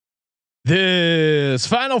This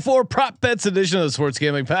Final Four Prop Bets edition of the Sports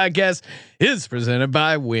Gambling Podcast is presented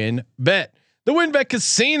by WynnBET. The WynnBET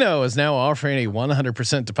Casino is now offering a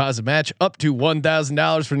 100% deposit match up to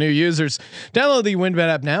 $1,000 for new users. Download the WynnBET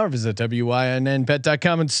app now or visit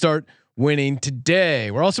wynnbet.com and start winning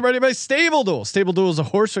today. We're also brought to you by Stable Duel. Stable Duel is a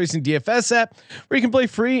horse racing DFS app where you can play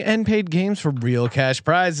free and paid games for real cash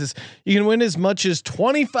prizes. You can win as much as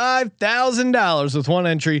 $25,000 with one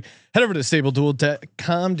entry. Head over to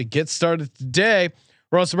StableDuel.com to get started today.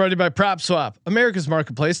 We're also brought to you by PropSwap, America's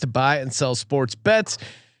marketplace to buy and sell sports bets.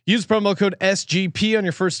 Use promo code SGP on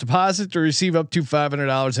your first deposit to receive up to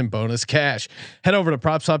 $500 in bonus cash. Head over to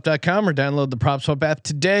PropSwap.com or download the PropSwap app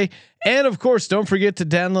today. And of course, don't forget to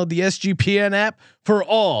download the SGPN app for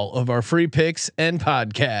all of our free picks and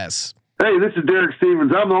podcasts. Hey, this is Derek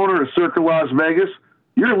Stevens. I'm the owner of Circa Las Vegas.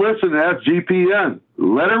 You're listening to SGPN.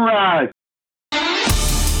 Let it ride.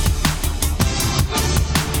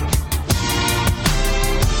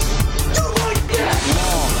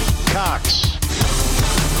 Cox.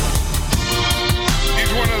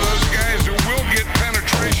 He's one of those guys who will get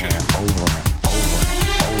penetration. Over.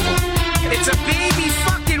 It's a baby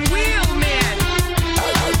fucking wheel, man.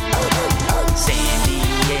 San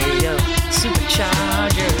Diego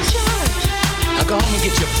Superchargers. Now go home and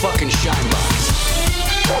get your fucking shine box.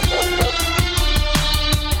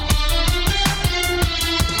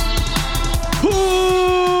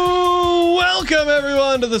 Ooh, welcome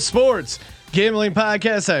everyone to the Sports Gambling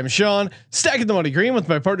Podcast. I'm Sean, stacking the money green with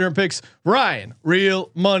my partner in picks, Ryan,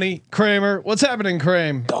 Real Money Kramer. What's happening,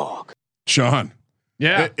 Kramer? Dog. Sean.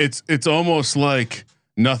 Yeah, It's almost like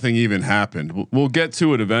nothing even happened. We'll get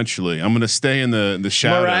to it eventually. I'm going to stay in the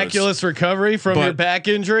shadows. miraculous recovery from your back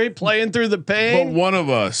injury, playing through the But pain. one of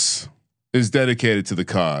us is dedicated to the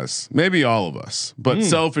cause. Maybe all of us, but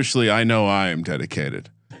selfishly, I know I am dedicated.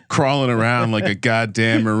 Crawling around like a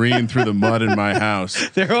goddamn Marine through the mud in my house.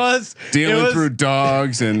 Dealing through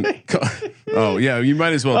dogs and oh yeah, you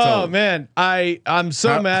might as well tell. Oh man, I'm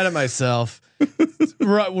so mad at myself.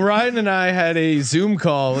 Ryan and I had a Zoom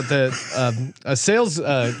call with a sales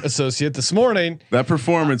associate this morning. That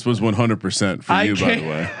performance was 100% for you, by the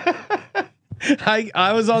way.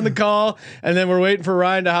 I was on the call, and then we're waiting for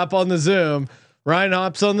Ryan to hop on the Zoom. Ryan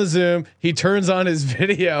hops on the Zoom. He turns on his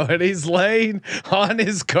video, and he's laying on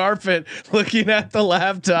his carpet, looking at the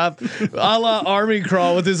laptop, a la army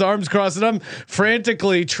crawl, with his arms crossed. And I'm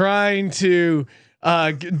frantically trying to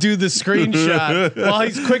do the screenshot while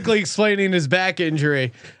he's quickly explaining his back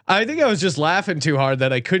injury. I think I was just laughing too hard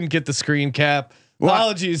that I couldn't get the screen cap.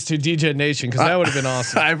 Apologies to DJ Nation, because that would have been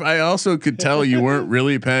awesome. I also could tell you weren't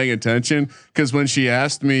really paying attention, because when she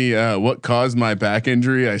asked me what caused my back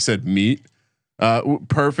injury, I said meat.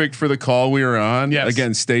 Perfect for the call we were on. Yes.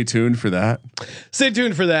 Again, stay tuned for that. Stay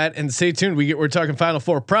tuned for that, and stay tuned. We're talking Final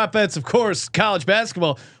Four prop bets, of course, college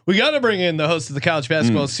basketball. We got to bring in the host of the college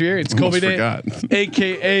basketball sphere. It's Colby Day,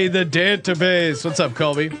 aka the Database. What's up,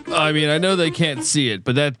 Colby? I mean, I know they can't see it,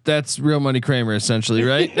 but that's Real Money Kramer essentially,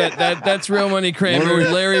 right? That's Real Money Kramer,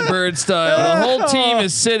 Larry Bird style. The whole team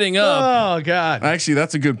is sitting up. Oh God! Actually,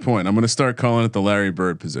 that's a good point. I'm going to start calling it the Larry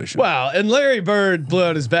Bird position. Wow, and Larry Bird blew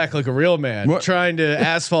out his back like a real man, trying to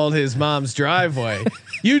asphalt his mom's driveway.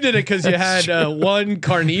 You did it because you had one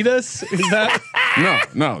carnitas. Is that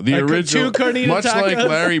no? The original, much like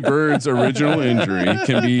Larry Bird's original injury,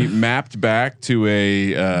 can be mapped back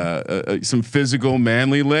to some physical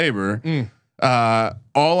manly labor.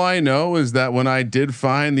 All I know is that when I did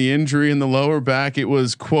find the injury in the lower back, it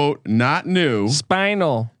was quote not new,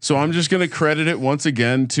 spinal. So I'm just going to credit it once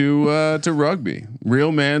again to rugby,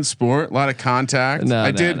 real man sport, a lot of contact.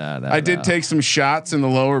 I did take some shots in the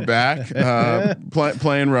lower back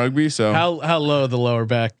playing rugby. So how low the lower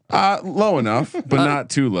back? Low enough, but not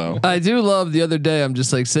too low. I do love the other day. I'm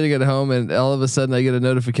just like sitting at home, and all of a sudden I get a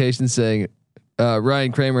notification saying,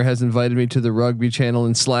 Ryan Kramer has invited me to the rugby channel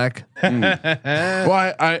in Slack.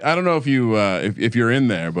 Well, I don't know if you if you're in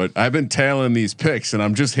there, but I've been tailing these picks and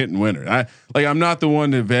I'm just hitting winners. I'm not the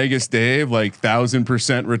one to Vegas Dave, like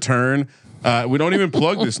 1,000% return. We don't even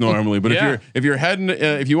plug this normally, but if you're heading,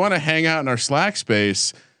 if you want to hang out in our Slack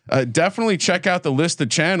space, definitely check out the list of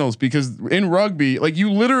channels, because in rugby,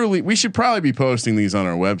 we should probably be posting these on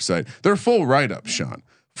our website. They're full write-ups, Sean.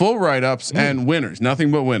 Full write-ups and winners, nothing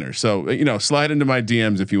but winners. So slide into my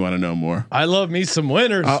DMs if you want to know more. I love me some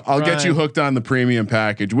winners. I'll get you hooked on the premium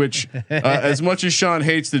package, which, as much as Sean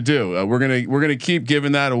hates to do, we're gonna keep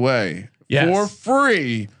giving that away for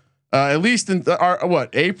free. At least in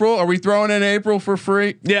April? Are we throwing in April for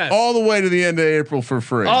free? Yes. All the way to the end of April for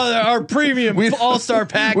free. Our premium all-star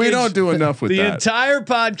package. We don't do enough with the that. entire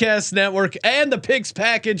podcast network and the picks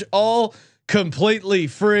package all completely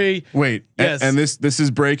free. Wait, Yes. and this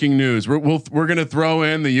is breaking news. We're gonna throw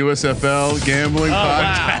in the USFL gambling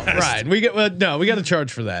podcast. Wow. Right. We get no, we got to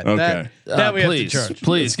charge for that. Okay. That we please, have to charge.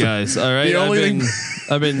 please, guys. All right. The only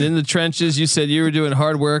I've been in the trenches. You said you were doing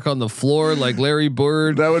hard work on the floor like Larry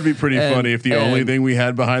Bird. That would be pretty And- funny if the only thing we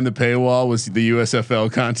had behind the paywall was the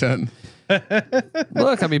USFL content.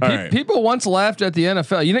 Look, I mean, All right. people once laughed at the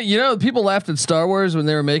NFL. You know, people laughed at Star Wars when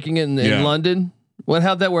they were making it in Yeah. London.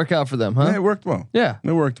 How'd that work out for them, huh? Yeah, it worked well. Yeah.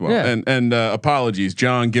 It worked well. Yeah. And apologies,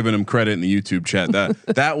 John, giving him credit in the YouTube chat.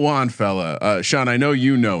 That Juan fella, Sean, I know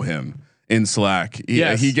you know him in Slack.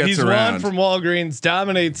 Yes, He gets he's around. Juan from Walgreens,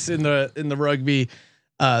 dominates in the rugby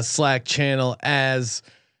Slack channel as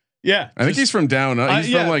I think he's from down. He's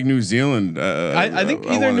yeah. from like New Zealand. I think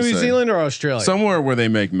either wanna New say. Zealand or Australia. somewhere where they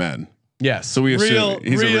make men. Yes. So we assume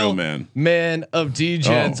he's a real man. Man of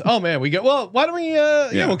DGens. Oh man, we get well. Why don't we?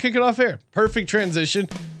 Yeah, we'll kick it off here. Perfect transition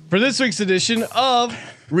for this week's edition of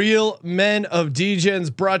Real Men of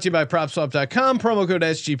DGens, brought to you by PropSwap.com. Promo code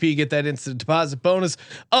SGP. Get that instant deposit bonus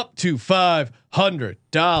up to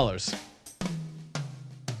 $500.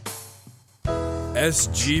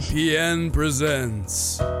 SGPN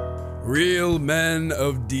presents Real Men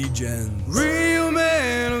of Degens. Real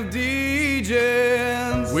Men of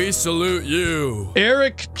Degens. We salute you.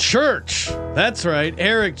 Eric Church. That's right,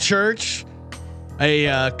 Eric Church,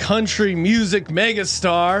 a country music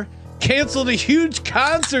megastar, canceled a huge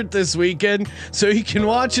concert this weekend so he can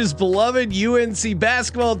watch his beloved UNC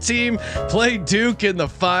basketball team play Duke in the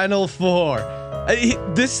Final Four.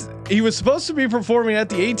 He was supposed to be performing at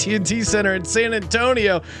the AT&T Center in San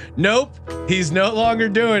Antonio. Nope, he's no longer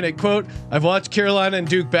doing it. Quote, I've watched Carolina and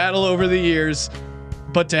Duke battle over the years,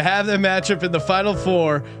 but to have them match up in the Final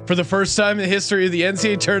Four for the first time in the history of the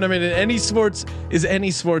NCAA tournament in any sports is any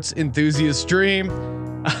sports enthusiast's dream.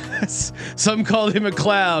 Some called him a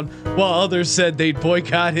clown, while others said they'd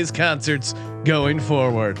boycott his concerts going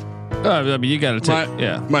forward. I mean, you got to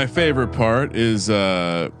take. My favorite part is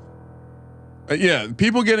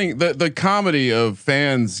people getting the comedy of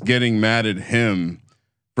fans getting mad at him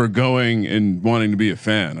for going and wanting to be a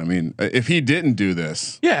fan. I mean, if he didn't do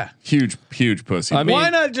this, huge pussy. I mean, why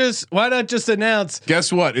not just announce?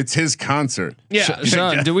 Guess what? It's his concert. Yeah,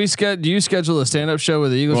 Sean, do you schedule a stand-up show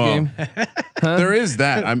with the Eagles game? There is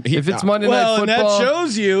that. If it's Monday Night well, and Football, that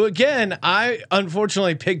shows you again. I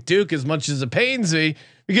unfortunately picked Duke as much as it pains me,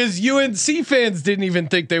 because UNC fans didn't even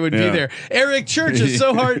think they would be there. Eric Church is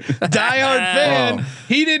so diehard fan.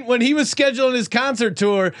 He didn't, when he was scheduling his concert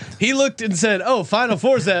tour, he looked and said, "Oh, Final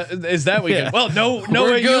Four is that weekend." Yeah. Well, no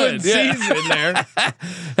We're way good. UNC's Yeah. in there.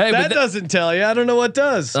 hey, That doesn't tell you. I don't know what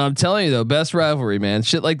does. I'm telling you though, best rivalry, man.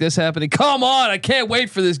 Shit like this happening. Come on, I can't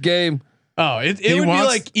wait for this game. Oh, it would be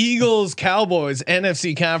like Eagles Cowboys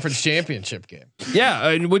NFC Conference Championship game. Yeah,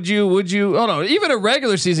 and would you? Oh no, even a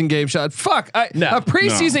regular season game shot. Fuck, a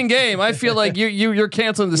preseason game. I feel like you're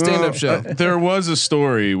canceling the stand-up show. There was a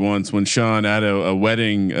story once when Sean had a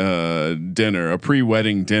wedding dinner, a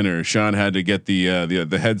pre-wedding dinner. Sean had to get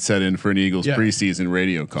the headset in for an Eagles preseason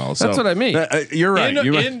radio call. So that's what I mean. You're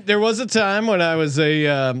right. There was a time when I was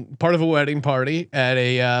a part of a wedding party at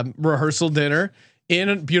a rehearsal dinner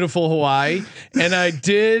in beautiful Hawaii, and I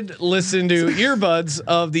did listen to earbuds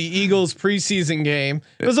of the Eagles preseason game.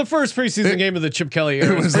 It was the first preseason game of the Chip Kelly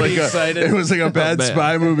era. It was like a bad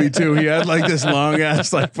spy movie too. He had like this long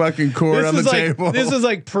ass like fucking cord on the table. This was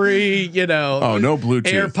like pre, no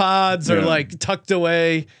Bluetooth AirPods or like tucked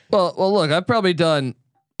away. Well, look, I've probably done.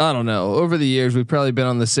 I don't know. Over the years, we've probably been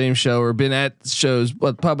on the same show or been at shows,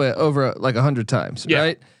 probably over like 100 times,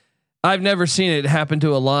 right? I've never seen it happen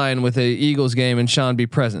to a line with a Eagles game and Sean be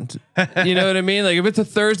present. You know what I mean? Like if it's a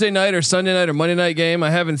Thursday night or Sunday night or Monday night game, I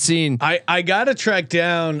haven't seen. I gotta track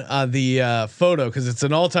down the photo because it's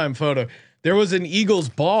an all-time photo. There was an Eagles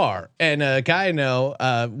bar, and a guy I know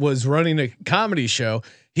was running a comedy show.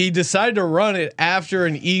 He decided to run it after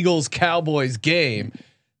an Eagles Cowboys game.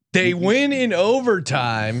 They win in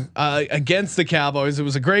overtime against the Cowboys. It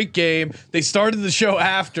was a great game. They started the show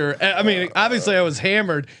after. I mean, obviously, I was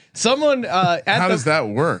hammered. Someone how does that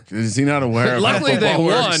work? Is he not aware? Luckily, they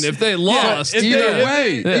won. If they lost,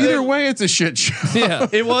 either way, it's a shit show. Yeah,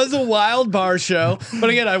 it was a wild bar show. But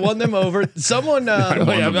again, I won them over. Someone,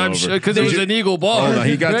 I'm sure because it was an Eagle bar.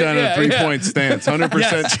 He got down in a 3-point stance.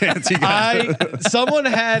 100% chance he got. Someone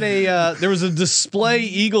had there was a display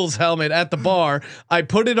Eagles helmet at the bar. I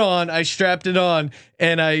put it on. I strapped it on,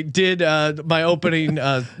 and I did my opening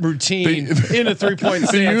routine in a 3-point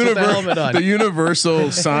stance with the helmet on. The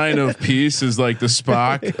universal sign of peace is like the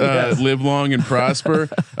Spock, live long and prosper.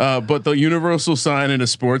 But the universal sign in a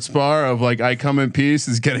sports bar of like I come in peace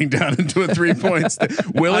is getting down into a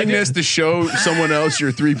 3-point willingness to show someone else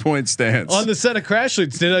your 3-point stance. On the set of Crash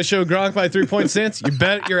Leads, did I show Gronk my 3-point stance? You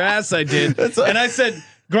bet your ass I did. And I said,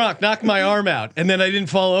 Gronk, knock my arm out, and then I didn't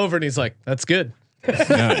fall over, and he's like, "That's good."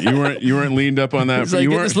 Yeah, you weren't leaned up on that. He's like, you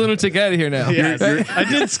get weren't. this lunatic out of here now. Yeah, I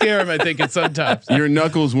did scare him. I think at sometimes. Your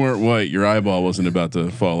knuckles weren't white. Your eyeball wasn't about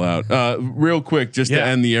to fall out. Real quick, just to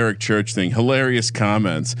end the Eric Church thing. Hilarious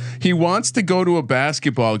comments. He wants to go to a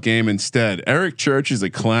basketball game instead. Eric Church is a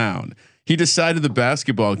clown. He decided the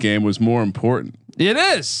basketball game was more important. It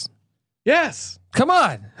is. Yes. Come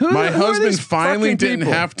on. My who are husband these finally fucking didn't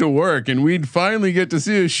people? have to work, and we'd finally get to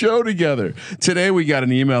see a show together. Today we got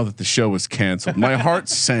an email that the show was canceled. My heart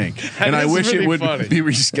sank, and I wish it would be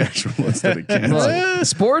rescheduled instead of canceled. Well,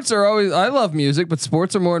 sports are always. I love music, but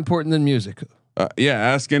sports are more important than music. Yeah,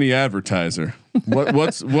 ask any advertiser.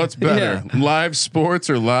 What's better, live sports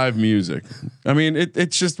or live music? I mean,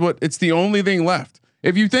 it's just it's the only thing left.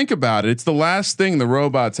 If you think about it, it's the last thing the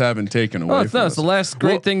robots haven't taken away. It's the last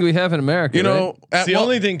great thing we have in America. You know, it's the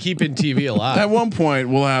only thing keeping TV alive. At one point,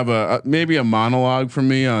 we'll have maybe a monologue from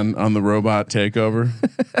me on the robot takeover.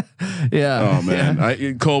 Yeah. Oh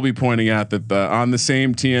man, Colby pointing out that on the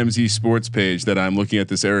same TMZ sports page that I'm looking at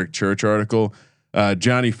this Eric Church article.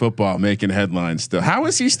 Johnny Football making headlines still. How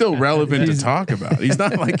is he still relevant to talk about? He's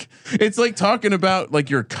not like, it's like talking about like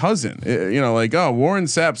your cousin, like, oh, Warren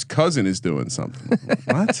Sapp's cousin is doing something.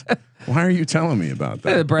 What? Why are you telling me about that?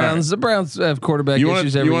 Yeah, the Browns have quarterback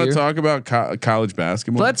issues every year. You want to talk about college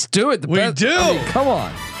basketball? Let's do it. We do. I mean, come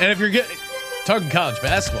on. And if you're talking college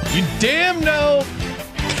basketball, you damn know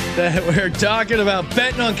that we're talking about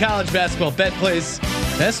betting on college basketball. Bet Place,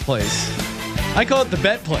 best place. I call it the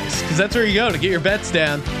bet place because that's where you go to get your bets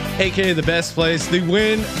down, aka the best place, the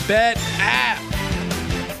WynnBET app.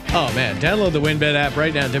 Oh man, download the WynnBET app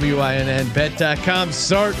right now, WYNNBet.com.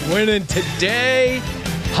 Start winning today.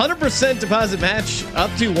 100% deposit match up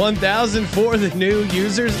to $1,000 for the new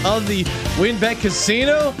users of the WynnBET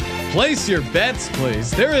Casino. Place your bets,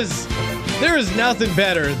 please. There is nothing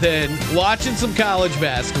better than watching some college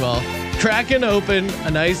basketball, cracking open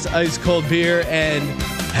a nice ice cold beer, and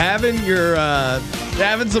having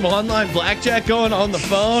some online blackjack going on the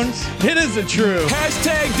phone. It is a true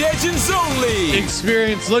 #Legends only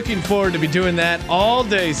experience. Looking forward to be doing that all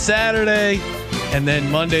day Saturday, and then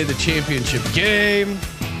Monday the championship game.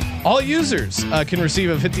 All users can receive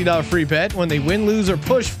a $50 free bet when they win, lose, or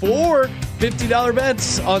push for $50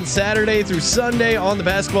 bets on Saturday through Sunday on the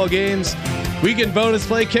basketball games. Weekend bonus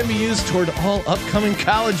play can be used toward all upcoming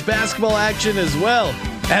college basketball action as well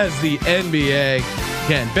as the NBA.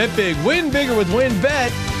 Can bet big, win bigger with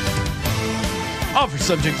WynnBET. Offer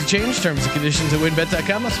subject to change. Terms and conditions at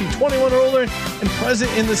WynnBET.com. Must be 21 or older and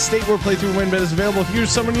present in the state where playthrough WynnBET is available. If you're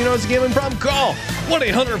someone you know has a gambling problem, call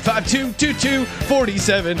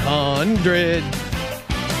 1-800-522-4700.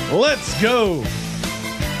 Let's go.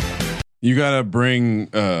 You gotta bring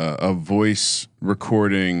a voice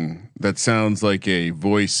recording that sounds like a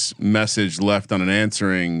voice message left on an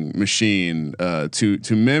answering machine to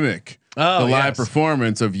mimic the live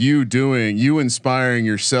performance of you inspiring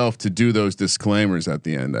yourself to do those disclaimers at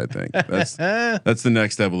the end. I think that's the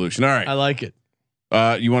next evolution. All right, I like it.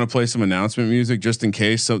 You want to play some announcement music just in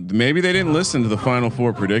case? So maybe they didn't listen to the Final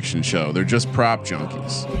Four prediction show. They're just prop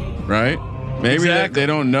junkies, right? Maybe they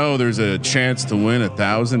don't know there's a chance to win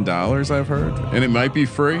 $1,000. I've heard, and it might be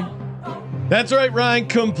free. That's right, Ryan.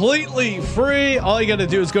 Completely free. All you got to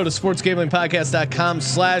do is go to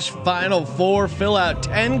sportsgamblingpodcast.com/Final Four, fill out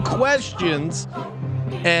 10 questions,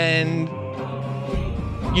 and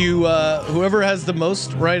you whoever has the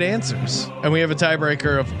most right answers, and we have a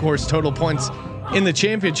tiebreaker, of course, total points in the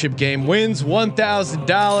championship game wins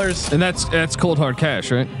 $1,000, and that's cold hard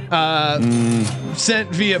cash, right?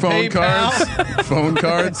 Sent via phone PayPal. Cards. Phone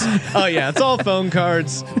cards. Oh yeah, it's all phone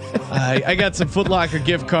cards. I got some Foot Locker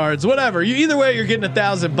gift cards. Whatever. Either way, you're getting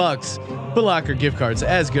 $1,000. Foot Locker gift cards,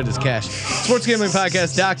 as good as cash.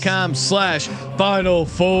 SportsGamblingPodcast.com/Final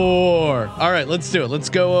Four. All right, let's do it. Let's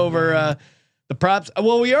go over the props.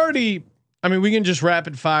 Well, we can just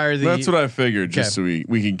rapid fire. That's what I figured, just so we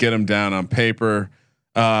can get them down on paper.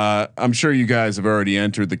 I'm sure you guys have already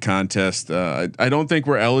entered the contest. I don't think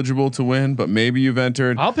we're eligible to win, but maybe you've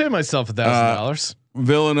entered. I'll pay myself $1,000.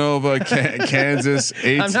 Villanova, Kansas.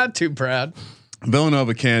 I'm not too proud.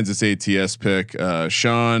 Villanova, Kansas ATS pick.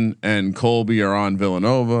 Sean and Colby are on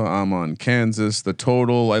Villanova. I'm on Kansas. The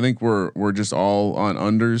total, I think we're just all on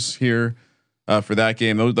unders here for that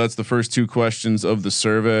game. That's the first two questions of the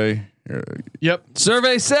survey. Yep.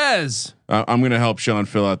 Survey says. I'm gonna help Sean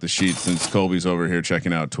fill out the sheet since Colby's over here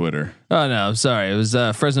checking out Twitter. Oh no, I'm sorry. It was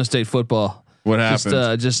Fresno State football. What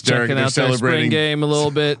happened? Just checking out their spring game a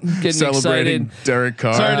little bit, getting celebrating excited. Derek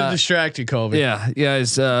Carr. Sorry to distract you, Colby. Yeah,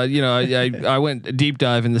 guys. I went deep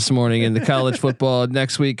diving this morning in the college football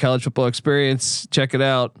next week college football experience. Check it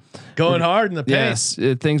out. Going hard in the paint.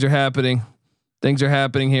 Yes, things are happening. Things are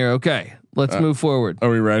happening here. Okay, let's move forward. Are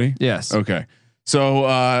we ready? Yes. Okay.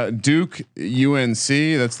 So Duke UNC.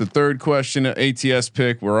 That's the third question. ATS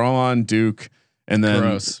pick. We're all on Duke. And then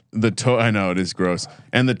gross. I know it is gross.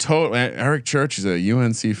 And the total. Eric Church is a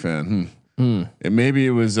UNC fan. Maybe it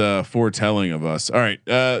was foretelling of us. All right,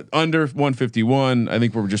 under 151. I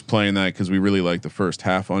think we're just playing that because we really like the first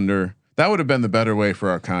half under. That would have been the better way for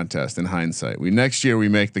our contest in hindsight. Next year we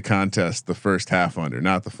make the contest the first half under,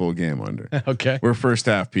 not the full game under. Okay, we're first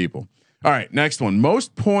half people. All right, next one.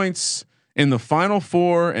 Most points in the Final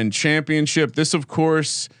Four and championship. This, of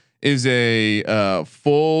course, is a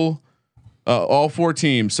full. All four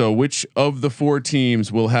teams. So which of the four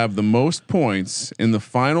teams will have the most points in the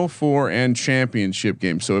Final Four and championship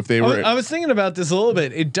game? So if they were, I was thinking about this a little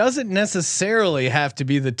bit. It doesn't necessarily have to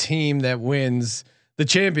be the team that wins the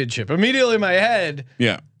championship. Immediately in my head,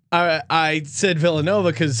 I said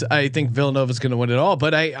Villanova because I think Villanova is going to win it all.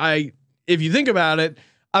 But I, if you think about it,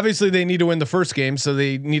 obviously they need to win the first game, so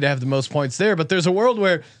they need to have the most points there. But there's a world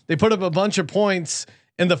where they put up a bunch of points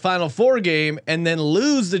in the Final Four game and then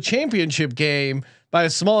lose the championship game by a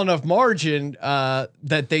small enough margin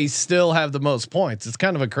that they still have the most points. It's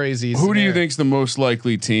kind of a crazy. Who do you think's the most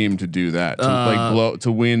likely team to do that?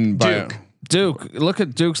 To win by Duke. Look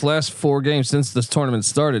at Duke's last 4 games since this tournament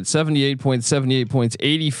started: 78 points, 78 points,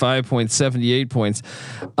 85 points, 78 points.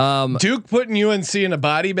 Duke putting UNC in a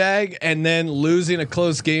body bag and then losing a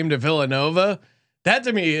close game to Villanova. That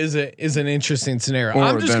to me is an interesting scenario.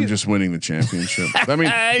 Or them just winning the championship. I mean,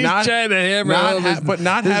 not trying to hammer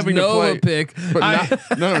not having Nova to play. Pick.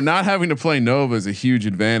 But not having to play Nova is a huge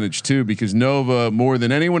advantage too, because Nova more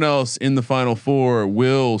than anyone else in the Final Four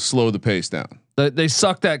will slow the pace down. They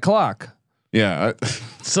suck that clock. Yeah,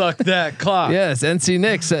 suck that clock. Yes, NC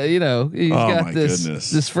Nick. He's got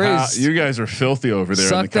this phrase. You guys are filthy over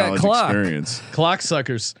there in the college experience. Clock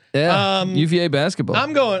suckers. Yeah, UVA basketball.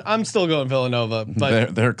 I'm still going Villanova,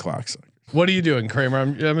 but they're clock suckers. What are you doing, Kramer?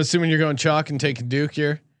 I'm assuming you're going chalk and taking Duke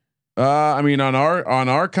here. I mean, on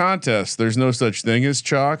our contest, there's no such thing as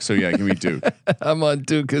chalk. So yeah, give me Duke. I'm on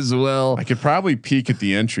Duke as well. I could probably peek at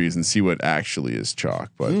the entries and see what actually is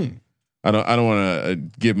chalk, but. I don't want to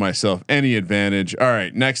give myself any advantage. All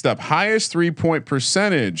right, next up, highest 3-point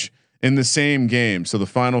percentage in the same game. So the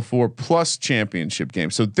Final Four plus championship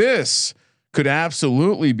game. So this could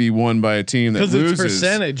absolutely be won by a team that loses. Because it's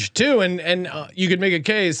percentage too, and you could make a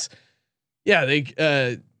case. Yeah,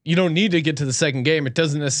 you don't need to get to the second game. It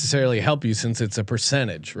doesn't necessarily help you since it's a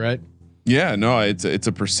percentage, right? Yeah, no, it's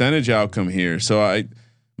a percentage outcome here. So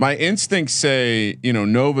my instincts say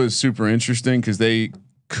Nova is super interesting because they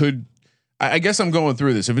could. I guess I'm going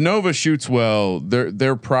through this. If Nova shoots well,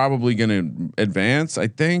 they're probably going to advance. I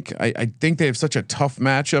think they have such a tough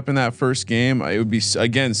matchup in that first game. It would be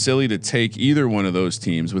again silly to take either one of those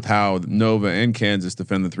teams with how Nova and Kansas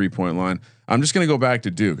defend the 3-point line. I'm just going to go back to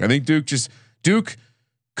Duke. I think Duke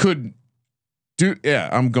could do. Yeah,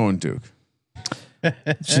 I'm going Duke.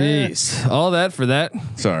 Jeez, all that for that.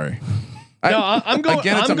 Sorry. I'm going.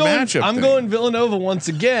 Again, I'm going Villanova once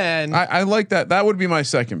again. I like that. That would be my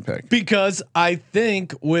second pick because I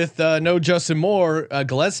think with no Justin Moore,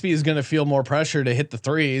 Gillespie is going to feel more pressure to hit the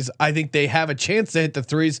threes. I think they have a chance to hit the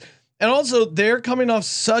threes, and also they're coming off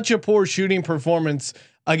such a poor shooting performance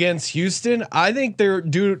against Houston. I think they're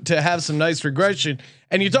due to have some nice regression.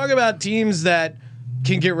 And you talk about teams that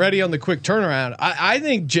can get ready on the quick turnaround. I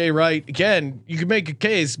think Jay Wright, again, you can make a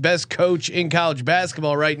case, best coach in college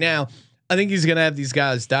basketball right now. I think he's going to have these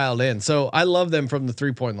guys dialed in. So I love them from the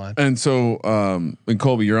 3-point line. And so, and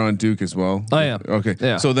Colby, you're on Duke as well. I am. Okay.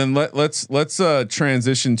 Yeah. So then let's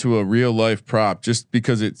transition to a real life prop, just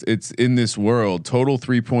because it's in this world. Total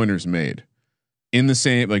 3-pointers made in the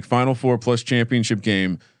same Final Four plus championship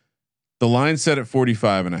game. The line set at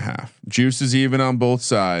 45.5. Juice is even on both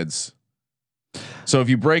sides. So if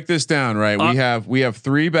you break this down, right, we have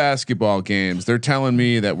 3 basketball games. They're telling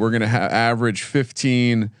me that we're going to average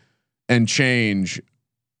 15 and change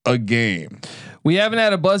a game. We haven't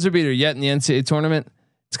had a buzzer beater yet in the NCAA tournament.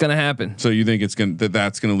 It's going to happen. So you think that's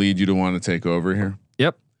going to lead you to want to take over here?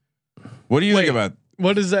 Yep. What do you Wait. think about?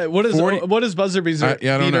 What is that? What is 40 what does buzzer beater I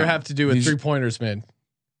don't know. have to do with He's- 3-pointers, man?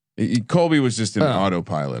 Colby was just in Oh.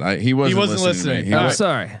 autopilot. He wasn't listening. To me. I'm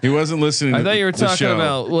sorry. He wasn't listening. I thought you were to the talking show.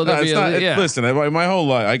 about, will there No, be it's not- yeah. Listen, my whole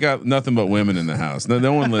life I got nothing but women in the house.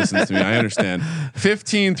 No one listens to me. I understand.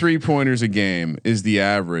 15 3-pointers a game is the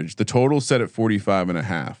average. The total set at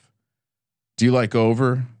 45.5. Do you like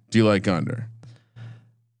over? Do you like under?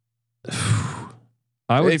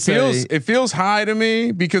 I would say It feels high to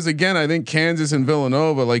me because again, I think Kansas and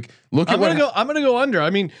Villanova look at I'm gonna go under. I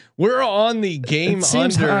mean, we're on the game it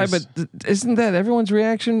seems unders. high, but isn't that everyone's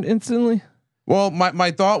reaction instantly? Well,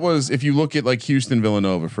 my thought was if you look at like Houston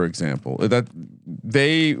Villanova, for example, that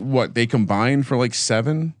they combined for like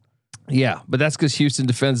 7. Yeah, but that's because Houston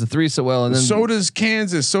defends the 3 so well, and then So does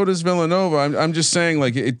Kansas. So does Villanova. I'm just saying,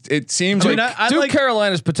 like it seems I mean, like I Duke like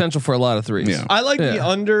Carolina's potential for a lot of threes. Yeah. I like the Yeah.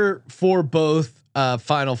 under for both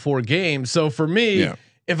Final Four games. So for me, Yeah.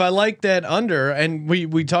 if I like that under, and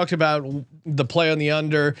we talked about the play on the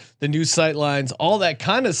under, the new sight lines, all that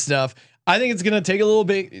kind of stuff, I think it's gonna take a little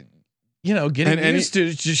bit, getting And used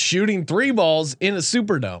to just shooting 3 balls in a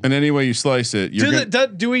Superdome. and any way you slice it, you're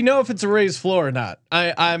Do we know if it's a raised floor or not?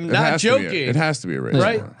 I'm it not has to be joking. it has to be a raise.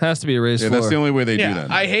 Right? Has to be a raised Yeah, floor. that's the only way they do Yeah,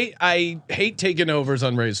 that. I hate taking overs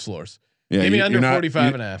on raised floors. Yeah, maybe you- under you're not-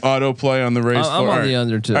 45.5. Auto play on the race. I'm on the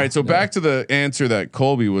under too. All right, so Yeah. back to the answer that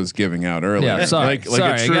Colby was giving out earlier. Yeah, sorry. like Sorry,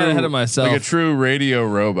 I got ahead of myself. Like a true radio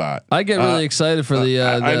robot. I get really excited for the.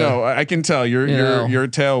 I know. I can tell you're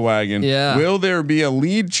tail wagging. Yeah. Will there be a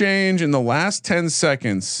lead change in the last 10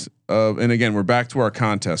 seconds of? And again, we're back to our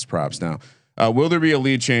contest props now. Will there be a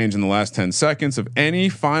lead change in the last 10 seconds of any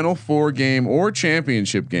Final Four game or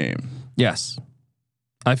championship game? Yes,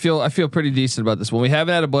 I feel pretty decent about this one. We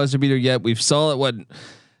haven't had a buzzer beater yet. We've saw it. What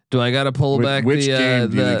do I got to pull back Which the game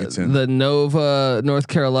do you think it's in? the Nova North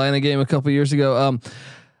Carolina game a couple years ago?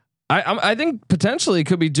 I think potentially it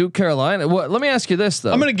could be Duke Carolina. What? Let me ask you this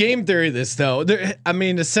though. I'm going to game theory this though. I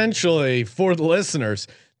mean, essentially for the listeners,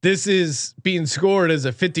 this is being scored as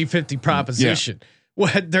a 50-50 proposition.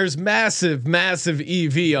 What? There's massive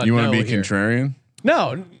EV on. You want to be here. contrarian?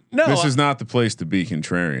 No. This is not the place to be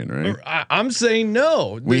contrarian, right? I'm saying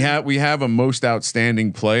no. We have a most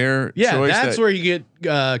outstanding player. Yeah, choice that's where you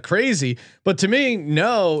get crazy. But to me,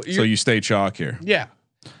 no. So you stay chalk here. Yeah,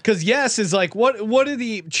 because yes is like what are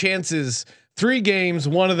the chances? 3 games,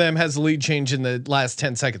 one of them has a lead change in the last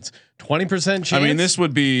 10 seconds. 20% chance. I mean, this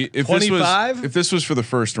would be if 25? this was for the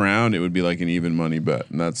first round, it would be like an even money bet,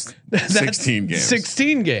 and that's 16 games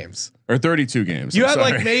 16 games. or 32 games. You I'm have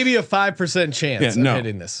sorry. like maybe a 5% chance of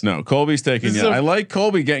hitting this. No, Colby's taking This you. is a- I like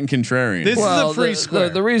Colby getting contrarian. This is a free the, square.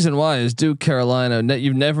 The reason why is Duke Carolina.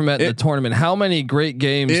 You've never met in the tournament. How many great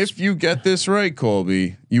games? if you get this right,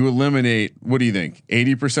 Colby, you eliminate. What do you think?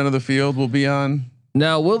 80% of the field will be on.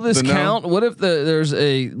 Now, will this The no? count? What if there's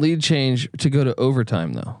a lead change to go to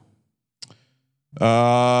overtime though?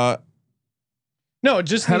 No, it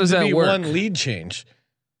just How needs does to that be work? one lead change.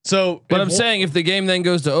 So, But if I'm saying if the game then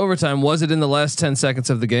goes to overtime, was it in the last 10 seconds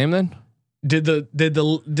of the game then? did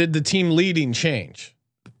the team leading change?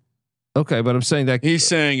 Okay, but I'm saying that He's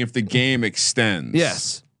saying if the game extends.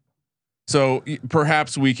 yes. So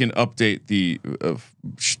perhaps we can update the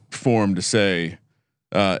form to say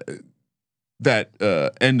that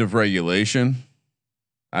end of regulation.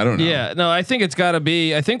 I don't know. Yeah, no, I think it's got to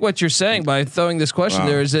be. I think what you're saying by throwing this question Wow.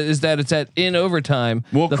 there is that it's at in overtime.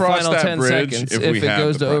 We'll the cross final that 10 bridge seconds if, if we it have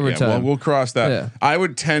goes the to overtime. well, we'll cross that. Yeah. I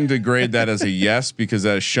would tend to grade that as a yes because,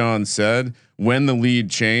 as Sean said, when the lead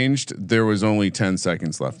changed, there was only 10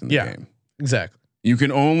 seconds left in the game. Exactly. You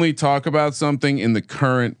can only talk about something in the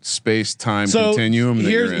current space-time continuum.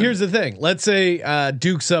 Here's the thing. Let's say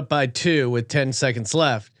Duke's up by 2 with 10 seconds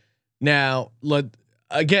left. Now,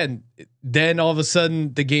 then all of a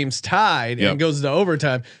sudden the game's tied and goes to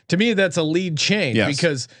overtime. To me, that's a lead change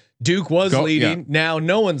because Duke was leading. Yeah. Now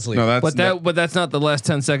no one's leading. No, But that's not the last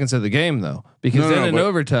 10 seconds of the game though, because then in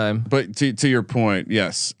overtime. But to your point,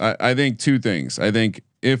 yes, I think 2 things. I think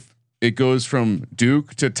if it goes from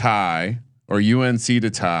Duke to tie, or UNC to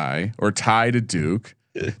tie, or tie to Duke,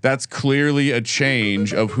 that's clearly a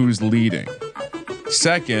change of who's leading.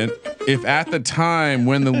 Second, if at the time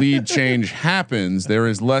when the lead change happens, there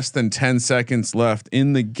is less than 10 seconds left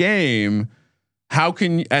in the game, how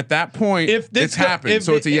can you, at that point it's happened?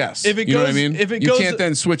 So it's a yes. If it you goes, know what I mean? if it you goes, can't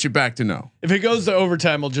then switch it back to no. If it goes to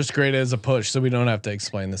overtime, we'll just grade it as a push, so we don't have to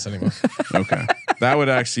explain this anymore. Okay, that would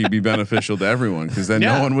actually be beneficial to everyone because then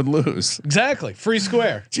no one would lose. Exactly, free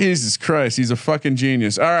square. Jesus Christ, he's a fucking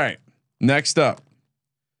genius. All right, next up.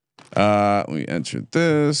 Let me enter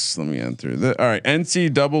this. Let me enter this. All right,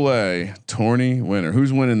 NCAA tourney winner.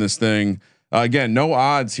 Who's winning this thing? Again, no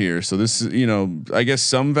odds here, so this is I guess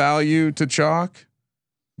some value to chalk,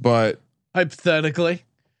 but hypothetically,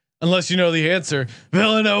 unless you know the answer,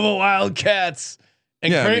 Villanova Wildcats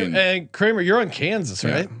and and Kramer, you're on Kansas,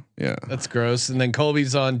 right? Yeah, that's gross. And then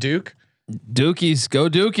Colby's on Duke. Dukies, go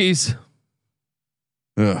Dukies.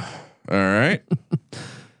 Ugh. All right.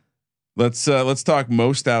 Let's talk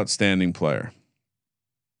most outstanding player.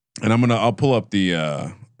 And I'll pull up the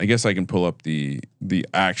I guess I can pull up the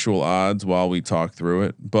actual odds while we talk through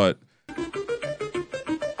it, but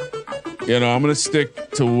I'm going to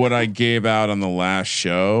stick to what I gave out on the last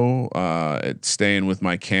show. Staying with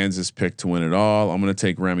my Kansas pick to win it all. I'm going to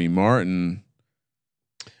take Remy Martin.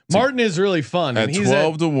 Martin is really fun. At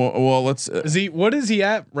 12 to 1. Well, let's. What is he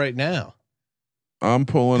at right now? I'm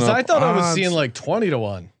pulling up. I thought odds. I was seeing like 20 to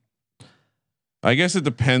 1. I guess it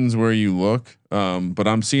depends where you look. But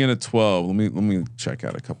I'm seeing a 12. Let me check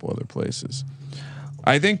out a couple other places.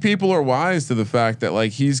 I think people are wise to the fact that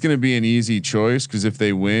like he's going to be an easy choice because if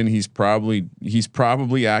they win, he's probably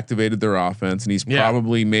activated their offense and he's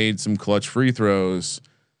probably made some clutch free throws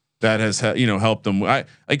that has helped them.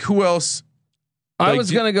 Who else? I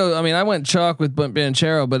was gonna go. I mean, I went chalk with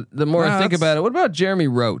Banchero, but the more I think about it, what about Jeremy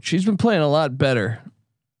Roach? He's been playing a lot better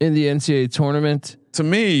in the NCAA tournament. To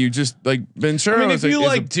me, you just like Banchero. I mean, if you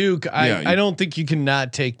like Duke, I don't think you can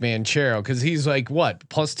not take Banchero because he's like what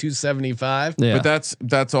plus 275. Yeah, but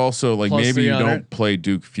that's also like plus maybe you don't play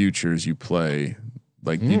Duke futures. You play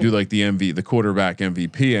like you do like the quarterback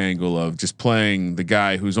MVP angle of just playing the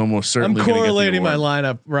guy who's almost certainly. I'm correlating my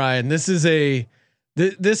lineup, Ryan. This is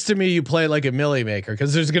this to me, you play like a milli maker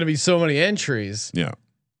because there's going to be so many entries. Yeah,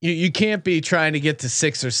 you can't be trying to get to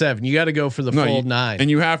 6 or 7. You got to go for the full 9, and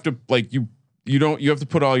you have to like you have to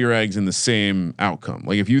put all your eggs in the same outcome.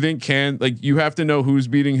 Like if you think you have to know who's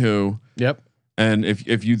beating who. Yep. And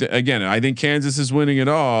if you again, I think Kansas is winning it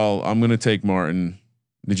all. I'm going to take Martin.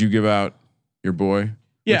 Did you give out your boy?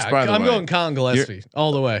 Yeah, I'm going Colin Gillespie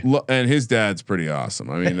all the way. And his dad's pretty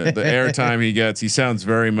awesome. I mean, the airtime he gets, he sounds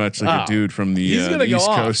very much like a dude from the East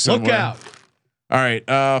Coast somewhere. Look out. All right.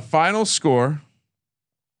 Final score,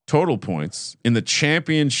 total points in the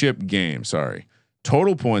championship game. Sorry.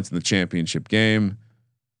 Total points in the championship game.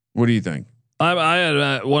 What do you think? I had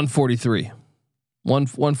 143.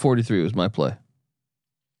 143 was my play.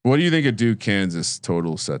 What do you think a Duke Kansas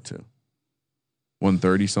total set to?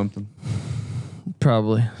 130 something?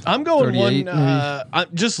 Probably. I'm going one. I'm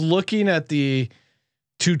just looking at the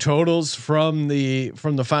two totals from the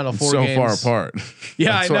Final Four. So games. far apart.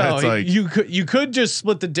 Yeah, I know. Like, you could just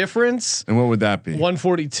split the difference. And what would that be?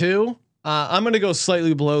 142. I'm going to go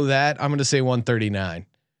slightly below that. I'm going to say 139,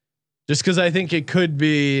 just because I think it could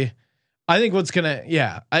be. I think what's gonna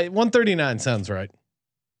 139 sounds right.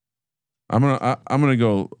 I'm gonna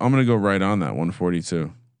go right on that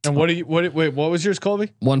 142. And wait, what was yours,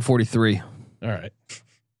 Colby? 143. All right.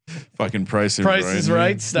 Fucking Price is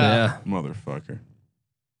right. Stop. Yeah. Motherfucker.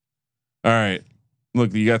 All right.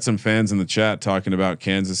 Look, you got some fans in the chat talking about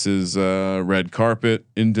Kansas's red carpet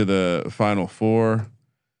into the Final Four.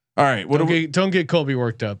 All right. Don't get Colby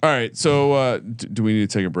worked up. All right. So do we need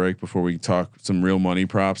to take a break before we talk some real money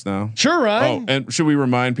props now? Sure, Ryan. Oh, and should we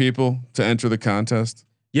remind people to enter the contest?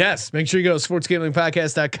 Yes. Make sure you go to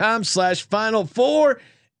sportsgamblingpodcast.com/Final Four.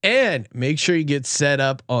 And make sure you get set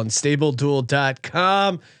up on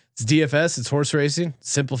StableDuel.com. It's DFS. It's horse racing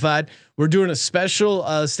simplified. We're doing a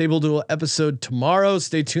special Stable Duel episode tomorrow.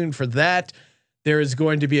 Stay tuned for that. There is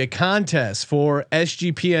going to be a contest for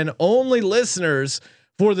SGPN only listeners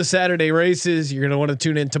for the Saturday races. You're going to want to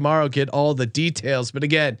tune in tomorrow, get all the details. But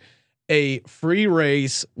again, a free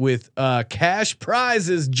race with cash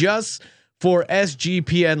prizes just for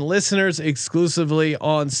SGPN listeners exclusively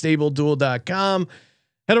on StableDuel.com.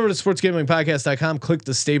 Head over to sportsgamblingpodcast.com, click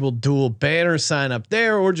the Stable Duel banner, sign up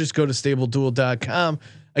there, or just go to StableDuel.com.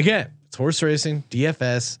 Again, it's horse racing,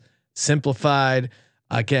 DFS, simplified.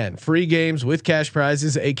 Again, free games with cash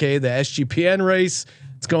prizes, aka the SGPN race.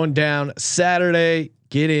 It's going down Saturday.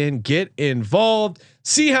 Get in, get involved.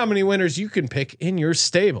 See how many winners you can pick in your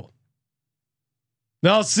stable.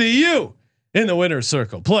 Now I'll see you in the winner's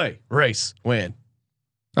circle. Play, race, win.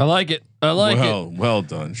 I like it. I like it. Well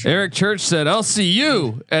done. Sean. Eric Church said, "I'll see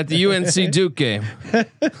you at the UNC Duke game."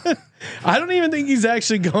 I don't even think he's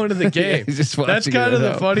actually going to the game. That's kind of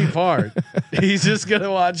the funny part. He's just going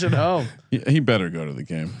to watch at home. He better go to the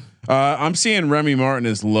game. I'm seeing Remy Martin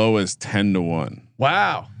as low as 10 to 1.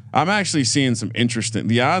 Wow. I'm actually seeing some interesting.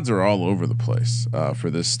 The odds are all over the place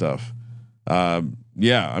for this stuff.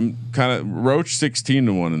 Yeah, I'm kind of Roach 16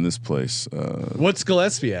 to 1 in this place. What's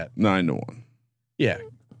Gillespie at? 9 to 1. Yeah.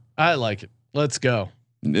 I like it. Let's go.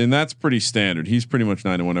 And that's pretty standard. He's pretty much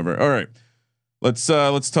 9 to 1 ever. All right. Let's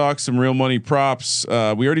talk some real money props. We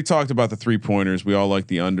already talked about the 3-pointers. We all like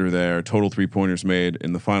the under there. Total 3-pointers made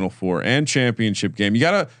in the Final Four and championship game. You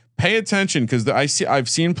gotta pay attention because I've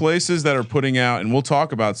seen places that are putting out, and we'll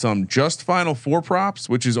talk about some just Final Four props,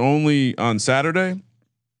 which is only on Saturday.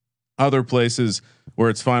 Other places where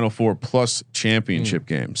it's Final Four plus championship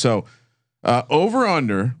game. So over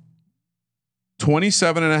under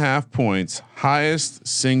 27.5 points, highest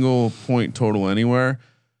single point total anywhere.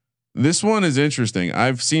 This one is interesting.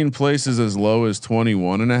 I've seen places as low as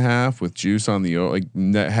 21.5 with juice on the like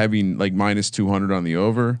net heavy, like minus 200 on the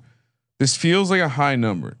over. This feels like a high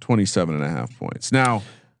number, 27.5 points. Now,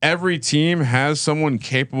 every team has someone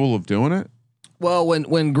capable of doing it. Well,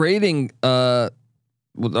 when grading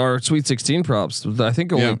with our Sweet 16 props, I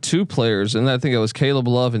think only 2 players, and I think it was Caleb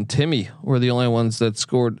Love and Timmy were the only ones that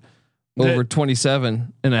scored over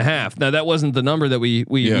 27.5. Now that wasn't the number that we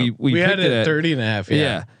had it at 30.5.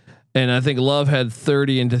 Yeah. And I think Love had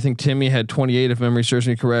 30, and I think Timmy had 28, if memory serves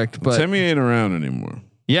me correct. But Timmy ain't around anymore.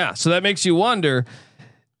 Yeah, so that makes you wonder,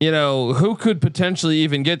 who could potentially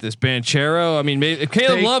even get this? Banchero? I mean, maybe if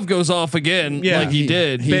Caleb Love goes off again, like he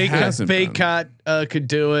did. Baycott could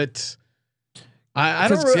do it. I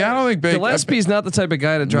don't think Gillespie's not the type of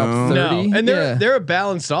guy to drop 30. No. And they're a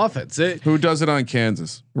balanced offense. Who does it on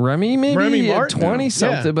Kansas? Remy, maybe Remy Martin, 20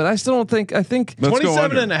 something, but I still don't think. I think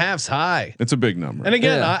 27.5's high. It's a big number. And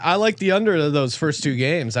again, I like the under of those first 2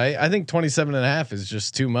 games. I think 27.5 is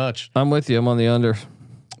just too much. I'm with you. I'm on the under.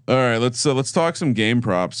 All right, let's talk some game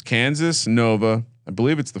props. Kansas Nova. I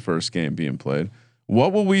believe it's the first game being played.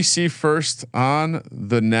 What will we see first on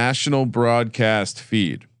the national broadcast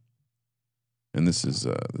feed? And this is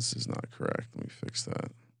not correct. Let me fix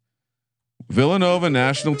that. Villanova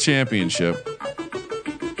National Championship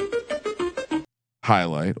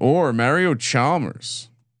highlight or Mario Chalmers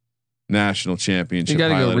National Championship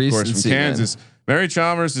highlight, of course, from Kansas. Man. Mario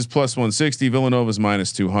Chalmers is plus 160. Villanova's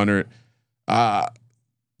minus 200.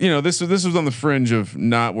 This was on the fringe of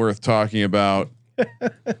not worth talking about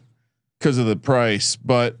because of the price,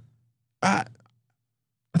 but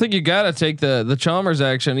I think you got to take the Chalmers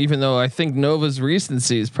action, even though I think Nova's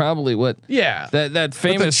recency is probably what. Yeah, that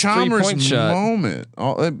famous Chalmers 3-point shot moment.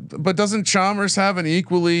 But doesn't Chalmers have an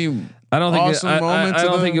equally? I don't think awesome moment. I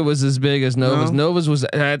don't think it was as big as Nova's. No? Nova's was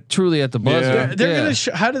truly at the buzzer. Yeah. They're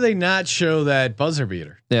gonna. How do they not show that buzzer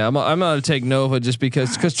beater? Yeah, I'm gonna take Nova just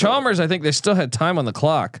because Chalmers. I think they still had time on the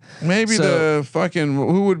clock. Maybe the fucking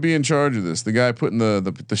who would be in charge of this? The guy putting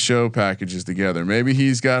the show packages together. Maybe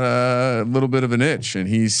he's got a little bit of an itch and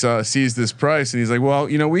he sees this price and he's like, well,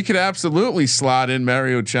 we could absolutely slot in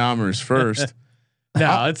Mario Chalmers first.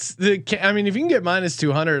 No, if you can get minus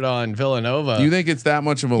 200 on Villanova, do you think it's that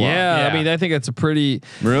much of a lot? Yeah, I mean, I think it's a pretty.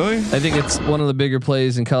 Really? I think it's one of the bigger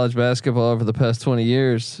plays in college basketball over the past 20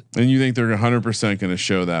 years. And you think they're 100% going to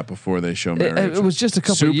show that before they show Mario? It was just a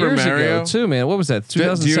couple years ago too, man. What was that?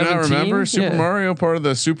 2017. Do you not remember Super Mario, part of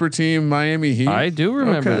the Super Team Miami Heat? I do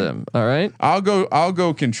remember them. All right, I'll go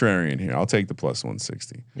contrarian here. I'll take the plus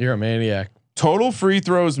 160. You're a maniac. Total free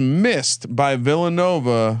throws missed by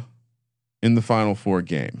Villanova in the Final Four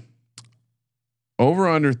game. Over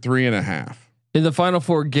under 3.5 in the Final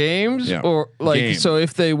Four games, or so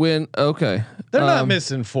if they win, okay, they're not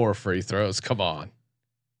missing 4 free throws. Come on,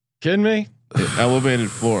 kidding me? Elevated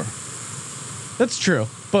floor. That's true,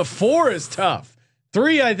 but 4 is tough.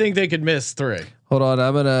 3, I think they could miss 3. Hold on,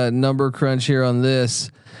 I'm gonna number crunch here on this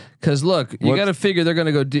because look, you got to figure they're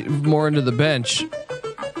gonna go more into the bench.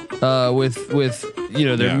 With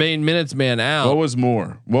their main minutes man out. What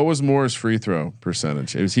was Moore's free throw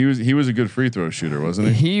percentage? He was a good free throw shooter, wasn't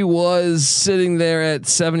he? He was sitting there at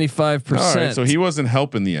 75%. All right, so he wasn't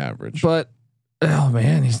helping the average. But oh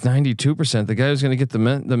man, he's 92%. The guy who's going to get the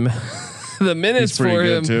minutes for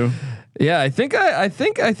him too. Yeah, I think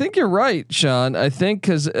you're right, Sean. I think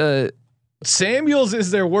because Samuels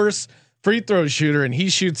is their worst free throw shooter, and he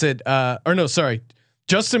shoots it.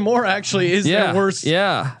 Justin Moore actually is their worst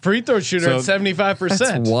free throw shooter at 75%.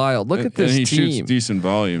 That's wild. Look at this and he team. shoots decent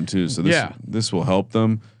volume too, so this will help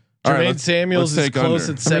them. Jermaine Samuels is close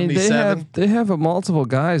at 77. They have multiple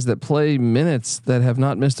guys that play minutes that have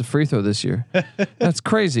not missed a free throw this year. That's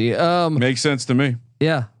crazy. Makes sense to me.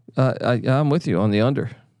 Yeah, I'm with you on the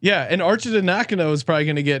under. Yeah, and Archie Nakano is probably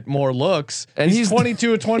going to get more looks, and he's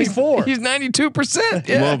 22 of 24. He's 92%.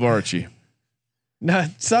 Yeah. Love Archie. No,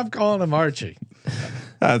 stop calling him Archie.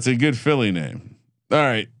 That's a good Philly name. All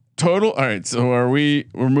right, total. All right, so we're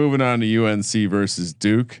moving on to UNC versus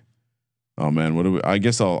Duke. Oh man, what do we? I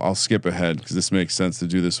guess I'll skip ahead because this makes sense to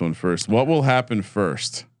do this one first. What will happen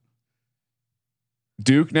first?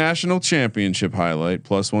 Duke National Championship highlight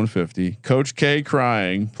plus 150. Coach K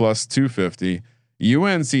crying plus 250.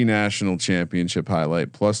 UNC national championship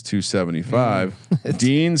highlight plus 275.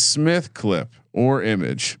 Dean Smith clip or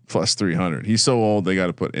image plus 300. He's so old they got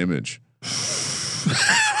to put image.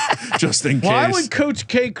 Just in case. Why would Coach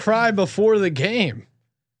K cry before the game?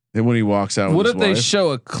 And when he walks out, What with if his they wife?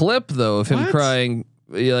 show a clip though of him What? crying,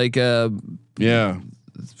 like Yeah,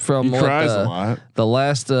 from he what, cries a lot. the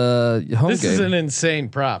last home This game? is an insane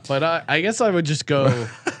prop, but I guess I would just go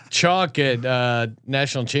chalk at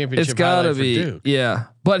national championship. It's gotta highlight for be, Duke. yeah.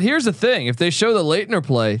 But here's the thing: if they show the Leitner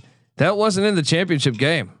play, that wasn't in the championship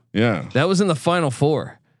game. Yeah, That was in the Final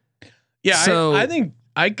Four. Yeah, So- I think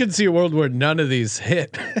I could see a world where none of these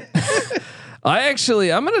hit. I'm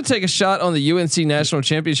going to take a shot on the UNC national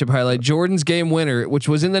championship highlight, Jordan's game winner, which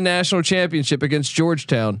was in the national championship against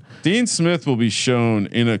Georgetown. Dean Smith will be shown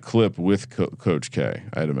in a clip with Coach K.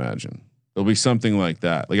 I'd imagine there'll be something like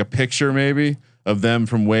that, like a picture maybe of them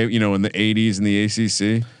from way in the 80s in the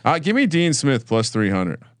ACC. Give me Dean Smith plus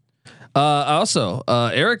 300. Also,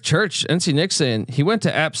 Eric Church, NC Nick saying he went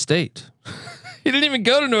to App State. He didn't even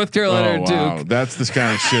go to North Carolina or Duke. That's the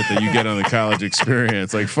kind of shit that you get on the college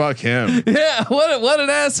experience. Like fuck him. Yeah, what an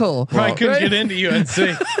asshole. Probably couldn't get into UNC.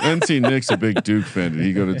 NC Nick's a big Duke fan. Did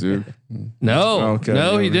he go to Duke? No, Okay,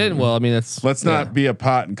 no, he yeah. didn't. Well, I mean, Let's not be a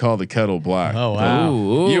pot and call the kettle black. Oh wow.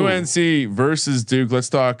 Ooh. UNC versus Duke. Let's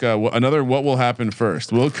talk another. What will happen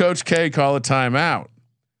first? Will Coach K call a timeout?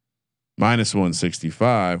 Minus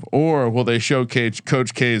 165, or will they showcase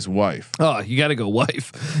Coach K's wife? Oh, you got to go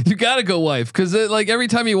wife. You got to go wife because like every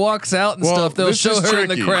time he walks out and Well, stuff, they'll this show is her in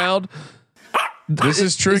the tricky. crowd. This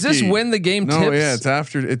is tricky. Is this when the game No, tips? yeah, it's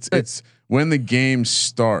after. It's when the game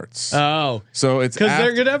starts. Oh, So it's because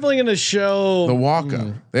they're after definitely going to show the walk up.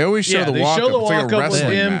 They always show the they walk show up. the It's like walk a up with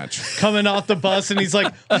wrestling him match. coming off the bus, and he's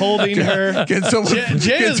like holding her. Can someone?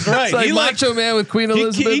 Jay is right. It's like He like Macho Man with Queen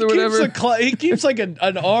Elizabeth or whatever. he keeps like an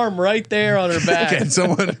arm right there on her back. Can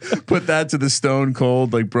someone put that to the Stone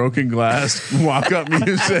Cold like broken glass walk up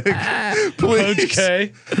music, please? Coach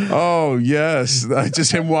K. Oh yes,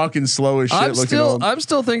 just him walking slow as shit. I'm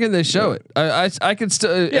still thinking they show it. I could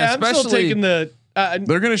still, Yeah, I'm especially still taking the.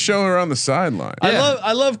 They're gonna show her on the sideline.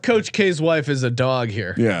 I love Coach K's wife as a dog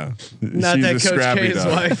here. Yeah, Not she's that a Coach scrappy K's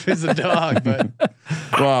dog. wife is a dog, but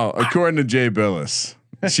Well, according to Jay Billis,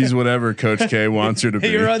 she's whatever Coach K wants her to be.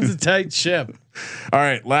 he runs a tight ship. All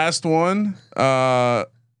right, last one.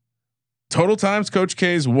 Total times Coach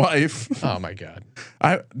K's wife. Oh my god.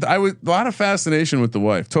 I was a lot of fascination with the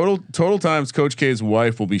wife. Total times Coach K's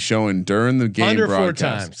wife will be showing during the game Under 4 broadcast.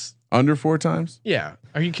 times. Under 4 times. Yeah.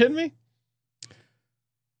 Are you kidding me?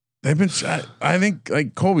 They've been. I think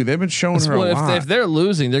like Colby. They've been showing her a lot. if they're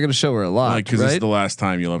losing, they're going to show her a lot, Because this is right? the last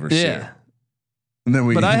time you'll ever see Yeah. her. And then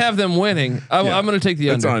we. But I have them winning. I'm going to take the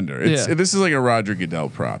It's under. under. It's Yeah. this is like a Roger Goodell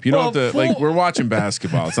prop. You don't Well, have to like. full- We're watching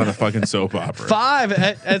basketball. It's not a fucking soap opera. 5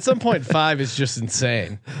 at some point 5 is just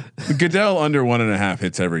insane. Goodell under 1.5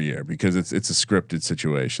 hits every year because it's a scripted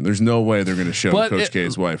situation. There's no way they're going to show But Coach it-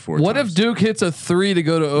 K's wife 4 What times. if Duke hits a 3 to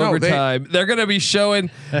go to overtime? They're going to be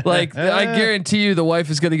showing like I guarantee you the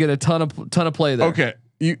wife is going to get a ton of play there. Okay,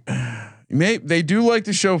 they do like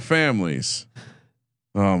to show families.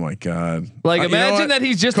 Oh my god! Like You know imagine what? that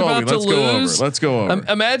he's just Colby, about to let's go over. lose. Let's go over.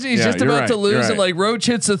 Imagine he's Yeah, just you're about right, to lose, you're and right. like Roach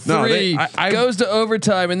hits a 3, No, I- goes to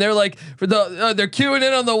overtime, and they're like, for the they're queuing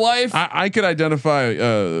in on the wife. I could identify.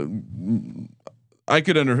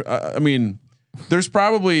 I mean, there's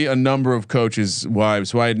probably a number of coaches'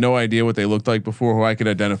 wives who I had no idea what they looked like before, who I could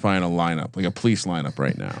identify in a lineup, like a police lineup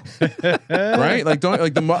right now, right? Like don't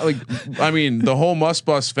like I mean, the whole Must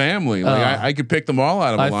Bus family. Like I could pick them all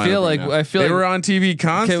out of a lineup. I feel they like were on TV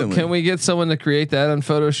constantly. Can we get someone to create that on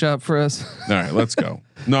Photoshop for us? All right, let's go.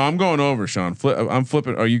 No, I'm going over, Sean. I'm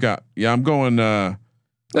flipping. Oh, you got? Yeah, I'm going.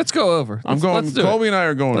 Let's go over. Let's do Colby it. and I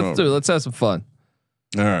are going Let's over. do it. Let's have some fun.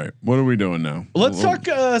 All right, what are we doing now? Let's talk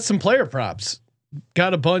some player props.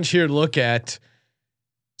 Got a bunch here to look at.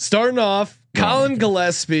 Starting off, Colin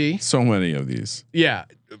Gillespie. So many of these. Yeah.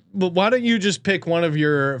 But why don't you just pick one of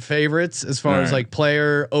your favorites as far All as right. like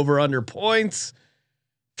player over under points?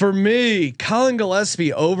 For me, Colin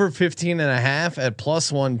Gillespie over 15.5 at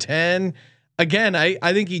plus 110. Again, I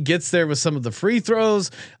think he gets there with some of the free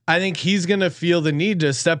throws. I think he's going to feel the need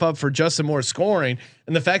to step up for Justin Moore scoring.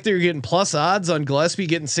 And the fact that you're getting plus odds on Gillespie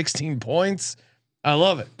getting 16 points, I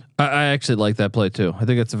love it. I actually like that play too. I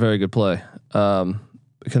think it's a very good play,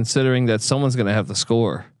 considering that someone's going to have the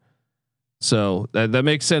score. So that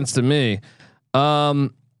makes sense to me.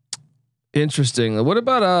 Interesting. What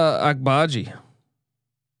about Agbaji?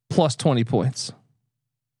 Plus 20 points.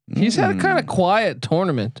 He's had a kind of quiet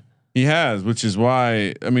tournament. He has, which is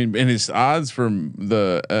why I mean, and his odds from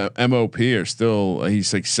the MOP are still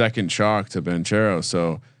he's like second chalk to Banchero,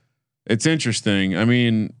 so it's interesting. I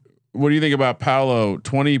mean, what do you think about Paolo?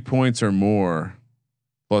 20 points or more,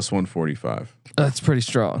 plus 145. That's pretty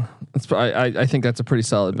strong. I think that's a pretty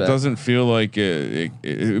solid bet. It doesn't feel like it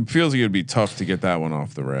feels like it'd be tough to get that one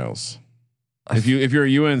off the rails. If you're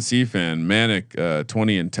a UNC fan, Manic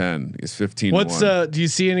 20 and 10 is 15. What's do you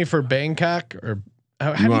see any for Bangkok or?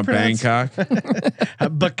 How You want Bangkok?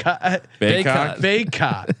 Baycott.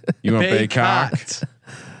 Baycott. You want Baycott?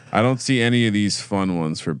 I don't see any of these fun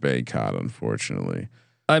ones for Baycott, unfortunately.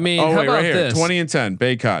 I mean, how about right here, this? 20 and 10,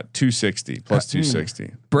 Baycott 260 plus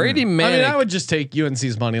 260. Brady Manic. I mean, I would just take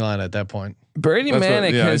UNC's money line at that point. Brady That's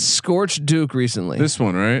Manic what- yeah, has scorched Duke recently. This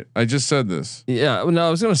one, right? I just said this. Yeah, no, I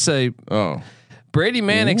was gonna say Oh, Brady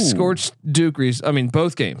Manic Ooh. scorched Duke. I mean,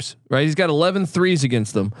 both games, right? He's got 11 threes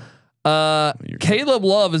against them. Caleb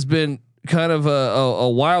Love has been kind of a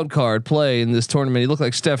wild card play in this tournament. He looked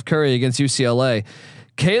like Steph Curry against UCLA.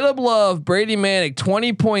 Caleb Love, Brady Manic,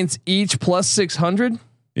 20 points each plus 600.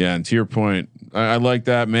 yeah. And to your point, I like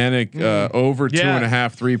that. Manic over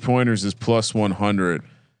 2.5 3-pointers is plus 100.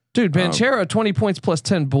 Dude, Banchero 20 points plus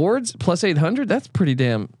 10 boards plus 800. That's pretty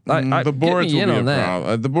damn. The boards get me will in be on a that.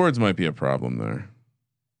 problem. The boards might be a problem there.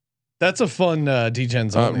 That's a fun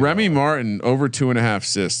D-Gens. Remy Martin over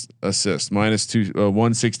 2.5 assists minus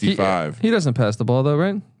 165. He doesn't pass the ball though,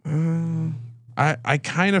 right? I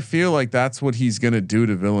kind of feel like that's what he's going to do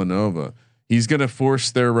to Villanova. He's going to force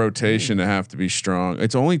their rotation to have to be strong.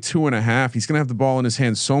 It's only 2.5. He's going to have the ball in his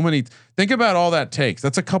hands. So many. Think about all that takes.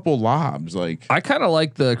 That's a couple lobs. Like I kind of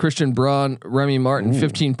like the Christian Braun, Remy Martin,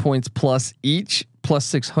 15 points plus each plus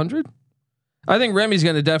 600. I think Remy's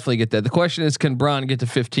going to definitely get that. The question is, can Braun get to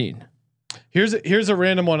 15? Here's a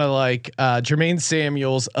random one I like. Jermaine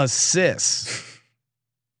Samuels assists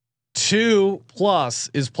 2+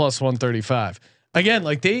 is plus 135. Again,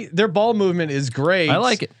 like their ball movement is great. I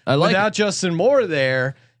like it. I like Without it. Justin Moore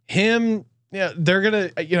there, they're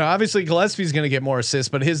gonna, obviously Gillespie's gonna get more assists,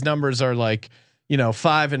 but his numbers are like,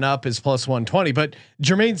 5 and up is plus 120. But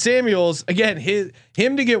Jermaine Samuels, again,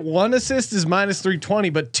 him to get 1 assist is minus 320,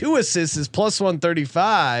 but 2 assists is plus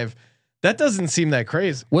 135. That doesn't seem that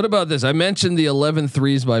crazy. What about this? I mentioned the 11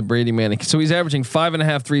 threes by Brady Manic. So he's averaging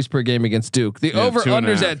 5.5 threes per game against Duke. The over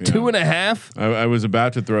unders at 2.5. I was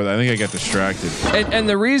about to throw that. I think I got distracted. And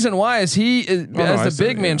the reason why is as the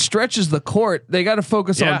big man stretches the court, they got to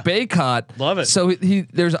focus on Baycott. Love it. So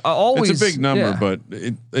there's always It's a big number, yeah. but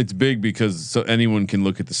it's big because anyone can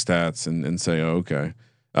look at the stats and say, oh, okay.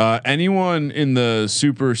 Anyone in the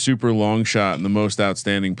super long shot and the most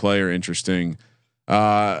outstanding player interesting.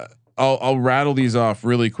 I'll rattle these off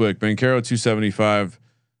really quick. Banchero 275,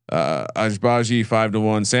 Ajbaji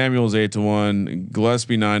 5-1, Samuels 8-1,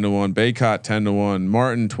 Gillespie 9-1, Baycott 10-1,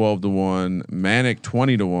 Martin 12-1, Manic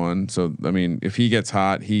 20-1. So I mean, if he gets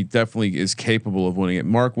hot, he definitely is capable of winning it.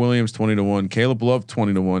 Mark Williams 20-1, Caleb Love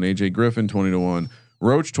 20-1, AJ Griffin 20-1,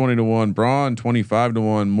 Roach 20-1, Braun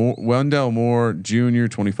 25-1, Wendell Moore Jr.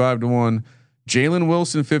 25-1. Jalen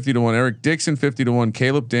Wilson 50-1, Eric Dixon 50-1,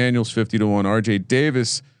 Caleb Daniels 50-1, RJ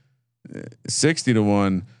Davis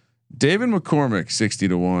 60-1, David McCormick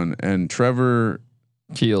 60-1, and Trevor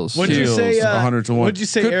Keels. What'd you say? 100-1. What'd you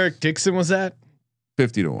say? Eric Dixon was that?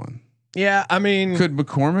 50-1. Yeah, I mean, Could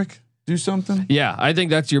McCormick do something? Yeah, I think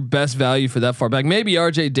that's your best value for that far back. Maybe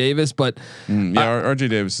RJ Davis, but RJ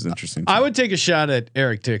Davis is interesting too. I would take a shot at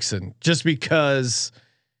Eric Dixon just because.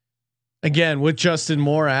 Again, with Justin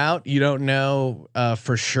Moore out, you don't know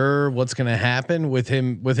for sure what's going to happen with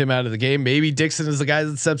him out of the game. Maybe Dixon is the guy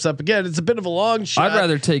that steps up again. It's a bit of a long shot. I'd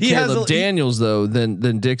rather take Caleb Daniels though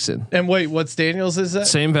than Dixon. And wait, what's Daniels is that?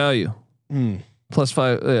 Same value. Plus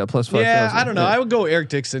 5. Yeah, plus 5. Yeah, I don't know. I would go Eric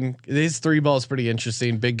Dixon. His 3 ball is pretty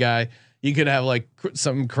interesting. Big guy. You could have like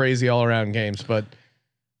some crazy all around games, but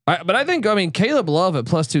I think Caleb Love at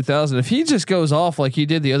plus 2,000. If he just goes off like he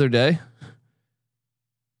did the other day.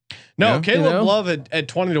 No, Caleb Love at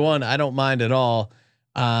 20-1, I don't mind at all.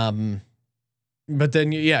 But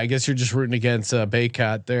then, I guess you're just rooting against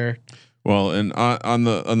Baycott there. Well, and on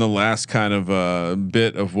the last kind of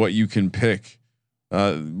bit of what you can pick,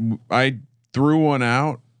 I threw one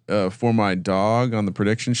out for my dog on the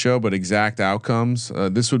prediction show, but exact outcomes.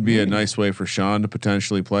 This would be a nice way for Sean to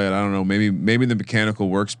potentially play it. I don't know. Maybe the mechanical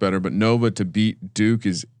works better, but Nova to beat Duke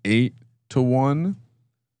is 8-1.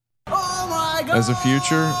 Oh my God. As a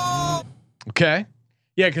future. Okay.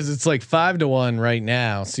 Yeah, because it's like 5-1 right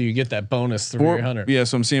now, so you get that bonus 300. Yeah,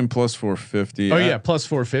 so I'm seeing plus 450. Oh yeah, plus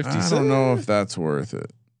 450. I don't know if that's worth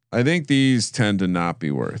it. I think these tend to not be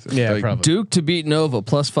worth it. Yeah, like, probably. Duke to beat Nova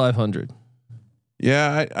plus 500.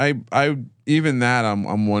 Yeah, I even that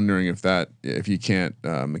I'm wondering if you can't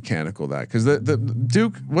mechanical that, because the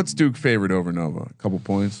Duke, what's Duke favored over Nova? A couple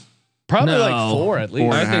points. Probably No. like 4 at least.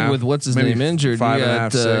 4 and I a think half, with what's his maybe name injured,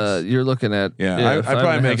 5.5, 6. you're looking at I'd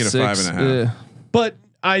probably make it a 5.5. Yeah. But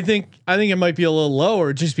I think it might be a little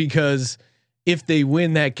lower just because if they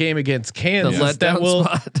win that game against The Kansas, that letdown will.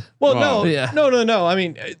 spot. Well, Well, no. I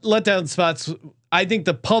mean, letdown spots. I think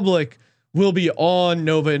the public will be on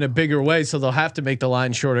Nova in a bigger way, so they'll have to make the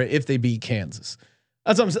line shorter if they beat Kansas.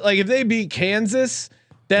 That's what I'm saying. Like if they beat Kansas,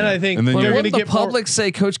 then I think And then they're you're- going to Wouldn't get the public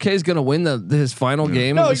say Coach K is going to win his final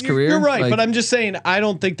game of his career? You're right, Like, but I'm just saying I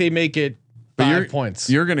don't think they make it 5 points.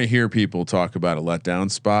 You're going to hear people talk about a letdown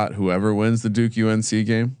spot. Whoever wins the Duke UNC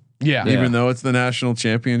game, yeah, even though it's the national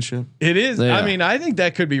championship. it is. Yeah. I mean, I think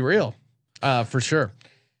that could be real, for sure.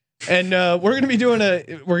 And we're gonna be doing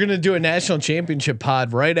a national championship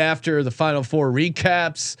pod right after the Final Four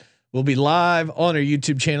recaps. We'll be live on our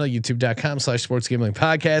YouTube channel, youtube.com/sports gambling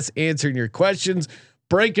podcast, answering your questions,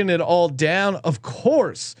 breaking it all down. Of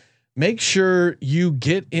course, make sure you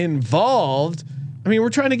get involved. I mean, we're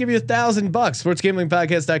trying to give you $1,000.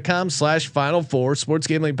 sportsgamblingpodcast.com/Final Four,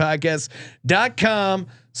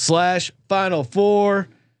 sportsgamblingpodcast.com/Final Four.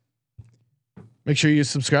 Make sure you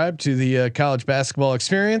subscribe to the college basketball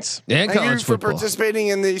experience and Thank you college for football. participating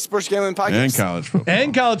in the Sports Gambling Podcast. And college football.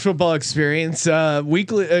 and college football experience.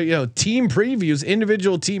 Weekly, team previews,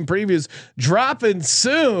 individual team previews dropping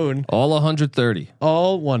soon. All 130.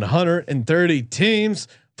 All 130 teams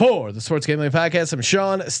for the Sports Gambling Podcast. I'm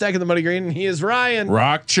Sean, stacking the money green, and he is Ryan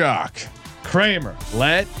Rock chalk. Kramer.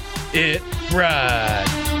 Let it ride.